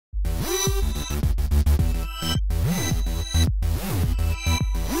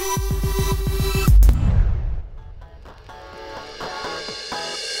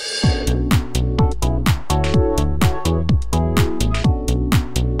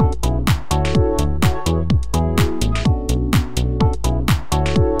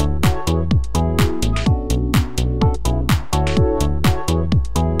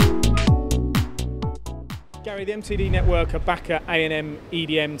MTD Network are back at A&M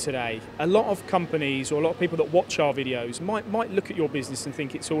EDM today. A lot of companies or a lot of people that watch our videos might look at your business and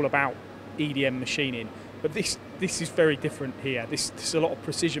think it's all about EDM machining, but this is very different here. There's a lot of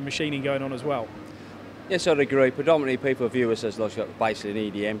precision machining going on as well. Yes, I'd agree. Predominantly people view us as like basically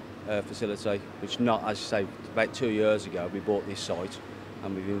an EDM facility, which not, as I say, about 2 years ago we bought this site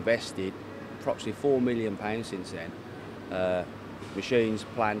and we've invested approximately £4 million since then. Machines,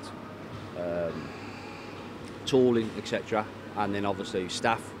 plant, tooling, etc. And then obviously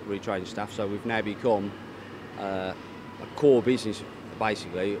staff, retrained staff. So we've now become a core business,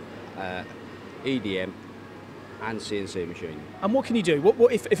 basically, EDM and CNC machining. And what can you do?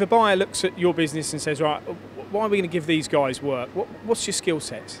 What if a buyer looks at your business and says, right, why are we going to give these guys work? What's your skill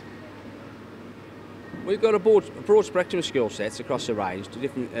sets? We've got a broad spectrum of skill sets across the range.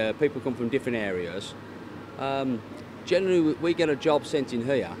 Different people come from different areas. Generally, we get a job sent in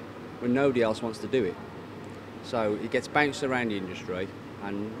here when nobody else wants to do it. So it gets bounced around the industry,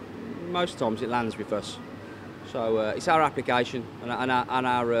 and most times it lands with us. So it's our application and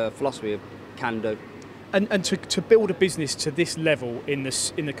our philosophy of can do. And to build a business to this level in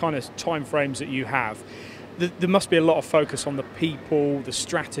the kind of time frames that you have, there must be a lot of focus on the people, the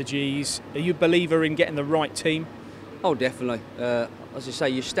strategies. Are you a believer in getting the right team? Oh, definitely. As I say,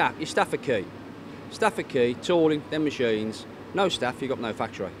 your staff are key. Staff are key, tooling, then machines. No staff, you've got no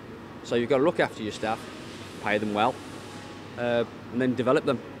factory. So you've got to look after your staff, pay them well, and then develop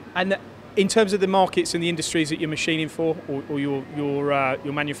them. And in terms of the markets and the industries that you're machining for, or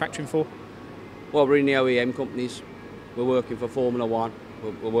you're manufacturing for? Well, we're in the OEM companies. We're working for Formula One.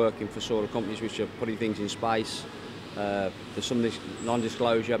 We're working for sort of companies which are putting things in space. There's some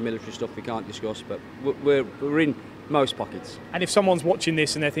non-disclosure, military stuff we can't discuss, but we're in most pockets. And if someone's watching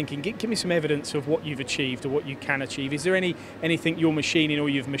this and they're thinking, give me some evidence of what you've achieved or what you can achieve, is there anything you're machining or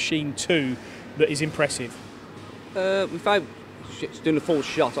you've machined to that is impressive? Without doing a full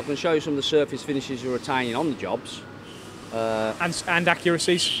shot, I can show you some of the surface finishes you're attaining on the jobs. And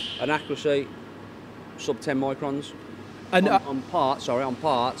accuracies? An accuracy, sub 10 microns. And on parts,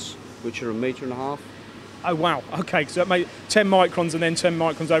 which are 1.5 meters. Oh wow, okay, so that made 10 microns and then 10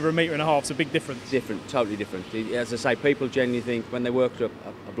 microns over 1.5 meters, it's a big difference. Different, totally different. As I say, people generally think when they work to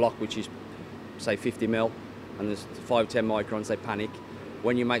a block which is, say, 50 mil, and there's 5, 10 microns, they panic.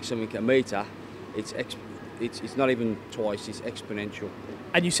 When you make something a metre, it's not even twice, it's exponential.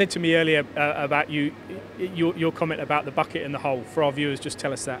 And you said to me earlier about your comment about the bucket and the hole. For our viewers, just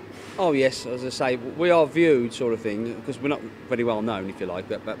tell us that. Oh yes, as I say, we are viewed sort of thing, because we're not very well known, if you like,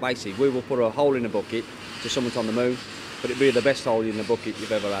 but basically we will put a hole in a bucket to someone on the moon, but it'll be the best hole in the bucket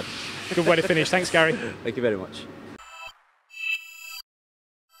you've ever had. Good way to finish. Thanks, Gary. Thank you very much.